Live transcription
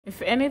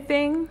If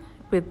anything,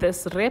 with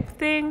this rap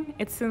thing,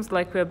 it seems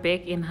like we're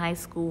back in high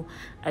school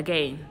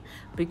again.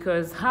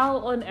 Because how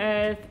on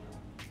earth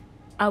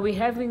are we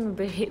having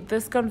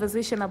this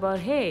conversation about,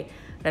 hey,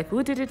 like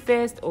who did it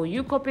first, or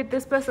you copied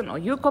this person, or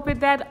you copied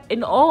that?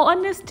 In all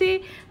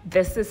honesty,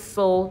 this is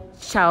so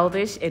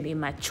childish and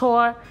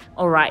immature.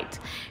 All right.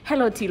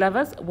 Hello, tea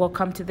lovers.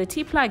 Welcome to the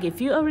tea plug.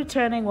 If you are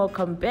returning,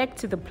 welcome back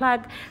to the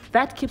plug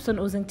that keeps on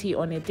oozing tea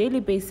on a daily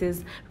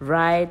basis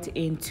right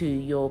into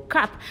your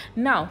cup.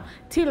 Now,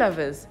 tea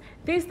lovers,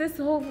 there's this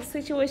whole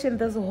situation,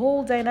 there's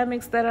whole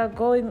dynamics that are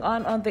going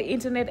on the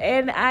internet,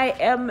 and I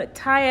am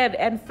tired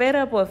and fed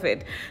up of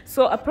it.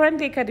 So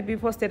apparently CARDI B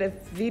posted a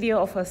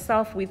video of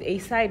herself with a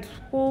side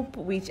swoop,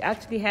 which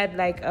actually had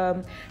like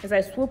a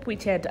side swoop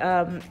which had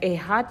a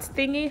heart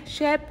thingy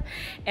shape,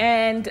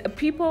 and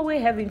people were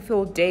having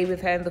field day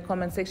with her in the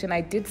comment section.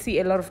 I did see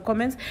a lot of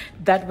comments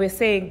that were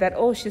saying that,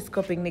 oh, she's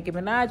copying Nicki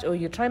Minaj, or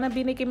you're trying to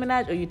be Nicki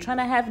Minaj, or you're trying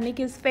to have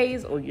Nicki's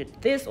face, or you're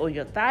this, or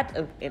you're that,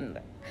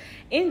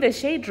 in the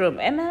shade room.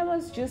 And I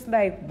was just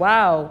like,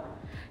 wow,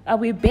 are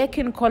we back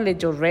in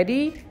college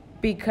already?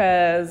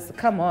 Because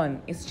come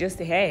on, it's just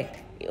hair,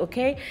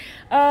 okay?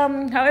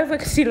 However,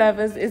 tea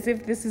lovers, as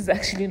if this is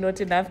actually not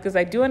enough, because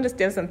I do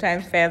understand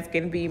sometimes fans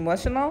can be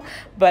emotional,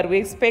 but we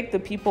expect the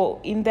people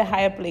in the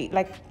higher place,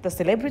 like the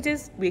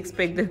celebrities, we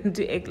expect them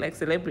to act like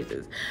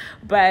celebrities.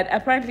 But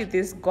apparently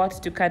this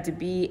got to CARDI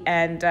B,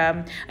 and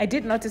I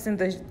did notice in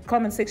the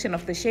comment section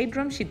of the shade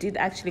room, she did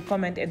actually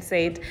comment and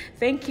said,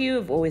 thank you,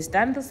 I've always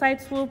done the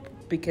side swoop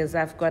because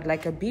I've got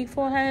like a big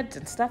forehead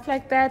and stuff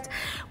like that,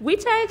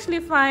 which I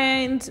actually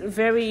find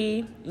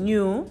very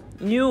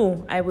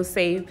new, I would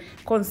say,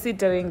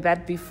 considering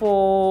that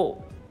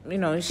before, you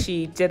know,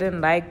 she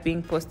didn't like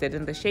being posted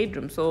in the shade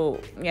room.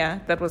 So yeah,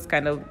 that was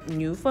kind of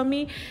new for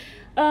me.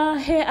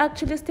 Her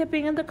actually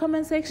stepping in the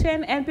comment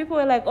section, and people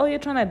were like, oh, you're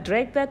trying to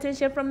drag the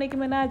attention from Nicki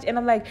Minaj, and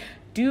I'm like,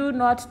 do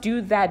not do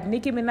that.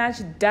 Nicki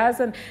Minaj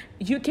doesn't,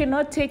 you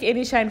cannot take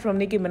any shine from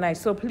Nicki Minaj,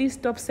 so please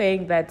stop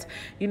saying that,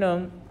 you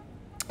know,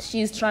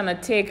 she's trying to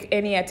take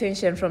any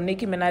attention from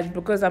Nicki Minaj,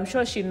 because I'm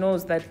sure she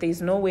knows that there's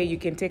no way you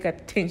can take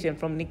attention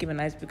from Nicki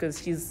Minaj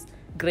because she's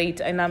great.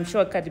 And I'm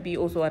sure CARDI B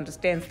also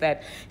understands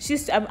that.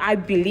 I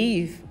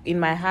believe in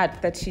my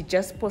heart that she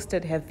just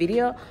posted her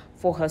video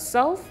for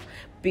herself,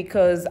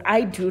 because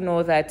I do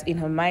know that in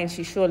her mind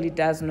she surely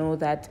does know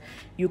that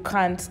you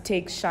can't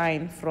take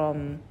shine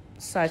from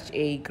such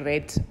a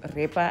great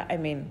rapper. I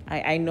mean,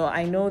 I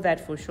know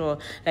that for sure.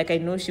 Like, I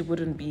know she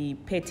wouldn't be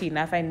petty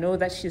enough. I know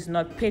that she's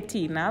not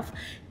petty enough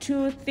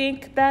to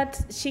think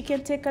that she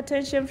can take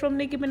attention from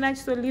Nicki Minaj.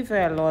 So leave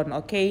her alone,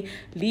 okay?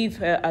 Leave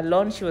her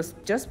alone. She was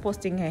just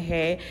posting her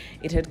hair.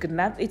 It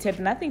had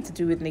nothing to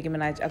do with Nicki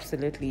Minaj.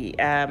 Absolutely.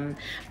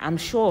 I'm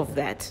sure of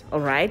that. All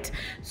right.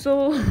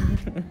 So.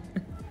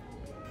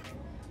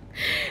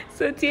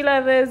 So tea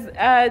lovers,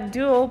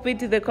 do open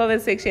to the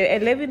comment section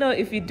and let me know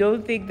if you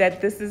don't think that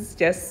this is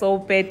just so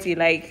petty.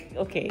 Like,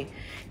 okay,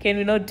 can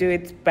we not do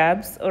it,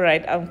 Barbz? All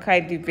right, I'm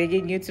kindly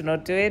begging you to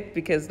not do it,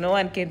 because no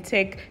one can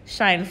take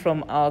shine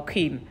from our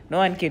queen. No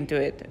one can do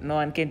it. No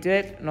one can do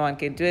it. No one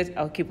can do it.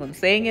 I'll keep on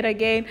saying it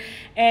again.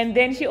 And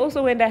then she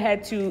also went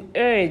ahead to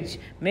urge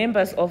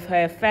members of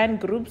her fan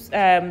groups,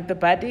 the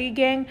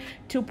Bardigang,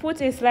 to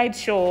put a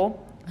slideshow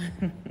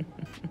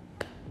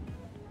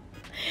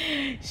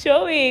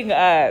showing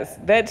us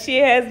that she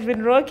has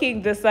been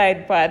rocking the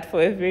side part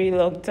for a very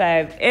long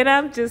time. And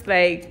I'm just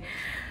like,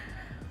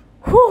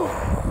 whew.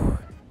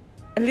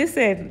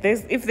 Listen,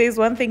 if there's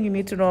one thing you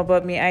need to know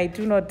about me, I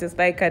do not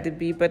dislike CARDI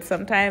B, but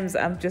sometimes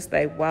I'm just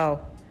like,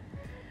 wow.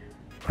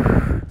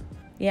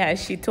 Yeah,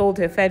 she told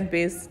her fan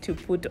base to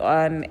put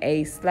on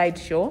a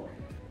slideshow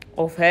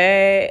of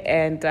her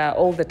and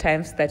all the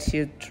times that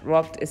she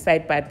rocked a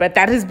side part. But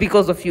that is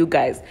because of you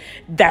guys.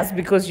 That's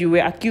because you were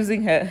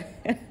accusing her.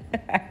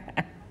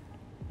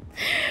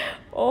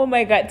 Oh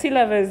my god, tea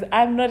lovers,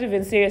 I'm not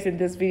even serious in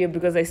this video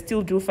because I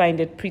still do find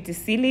it pretty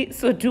silly.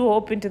 So do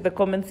hop into the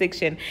comment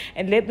section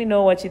and let me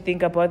know what you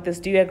think about this.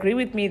 Do you agree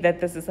with me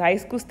that this is high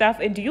school stuff?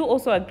 And do you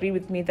also agree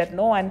with me that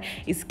no one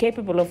is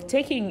capable of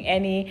taking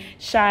any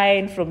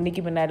shine from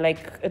Nicki Minaj?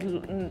 Like,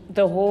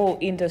 the whole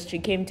industry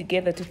came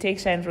together to take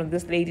shine from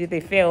this lady.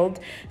 They failed.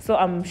 So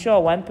I'm sure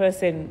one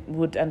person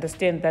would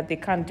understand that they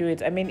can't do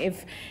it. I mean,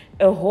 if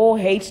a whole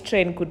hate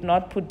train could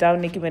not put down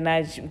Nicki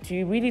Minaj, do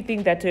you really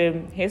think that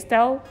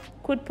hairstyle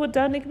could put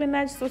down Nicki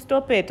Minaj? So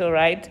stop it, all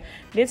right?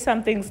 Let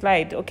something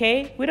slide,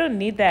 okay? We don't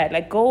need that.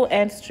 Like, go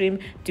and stream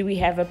Do We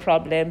Have a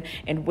Problem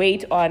and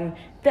wait on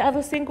the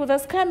other single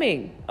that's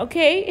coming,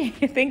 okay?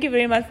 Thank you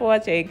very much for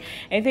watching,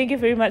 and thank you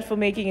very much for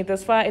making it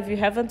this far. If you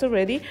haven't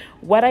already,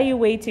 what are you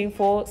waiting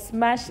for?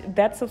 Smash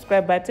that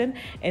subscribe button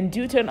and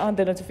do turn on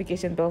the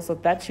notification bell so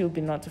that you'll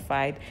be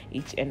notified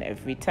each and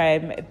every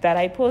time that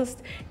I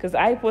post, because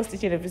I post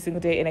each and every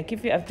single day, and I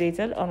keep you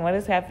updated on what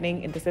is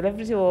happening in the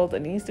celebrity world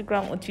on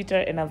Instagram, on Twitter,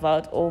 and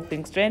about all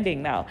things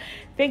trending. Now,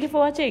 thank you for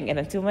watching, and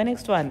until my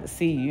next one,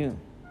 see you.